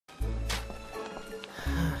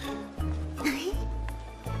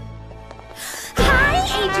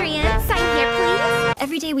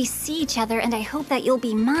every day we see each other, and I hope that you'll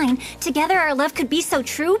be mine. Together our love could be so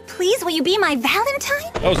true. Please, will you be my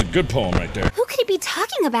Valentine? That was a good poem right there. Who could he be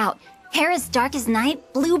talking about? Hair as dark as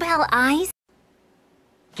night, bluebell eyes.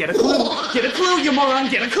 Get a clue! Get a clue, you moron!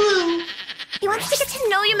 Get a clue! He wants to get to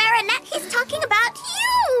know you, Marinette. He's talking about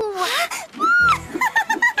you!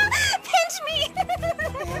 Pinch me!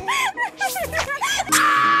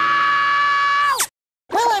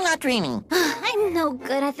 Well, I'm not dreaming. I'm no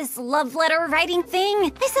good at this love letter writing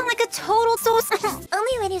thing. I sound like a total source.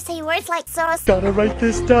 Only when you say words like sauce. Gotta write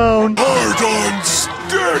this down. Hard on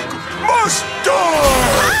stick must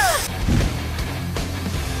die!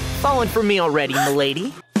 Falling for me already,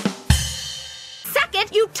 milady.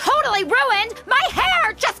 Second, you totally ruined my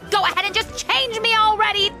hair! Just go ahead and just change me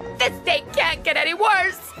already! This date can't get any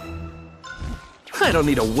worse! I don't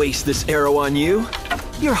need to waste this arrow on you.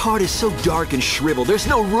 Your heart is so dark and shriveled, there's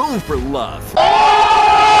no room for love.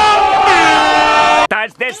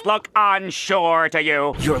 Does this look unsure to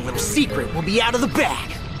you? Your little secret will be out of the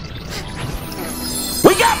bag.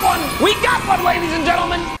 We got one! We got one, ladies and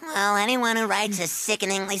gentlemen! Well, anyone who writes as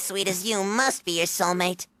sickeningly sweet as you must be your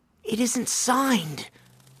soulmate. It isn't signed.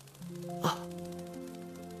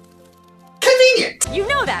 Convenient! You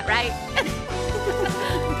know that, right?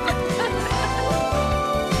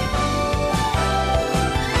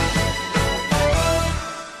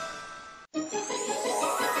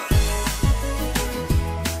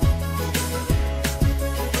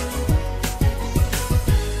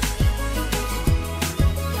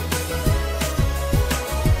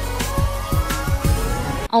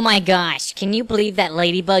 Oh my gosh, can you believe that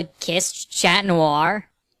Ladybug kissed Chat Noir?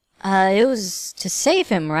 It was to save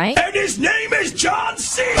him, right? And his name is John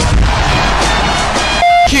C.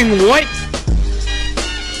 King White.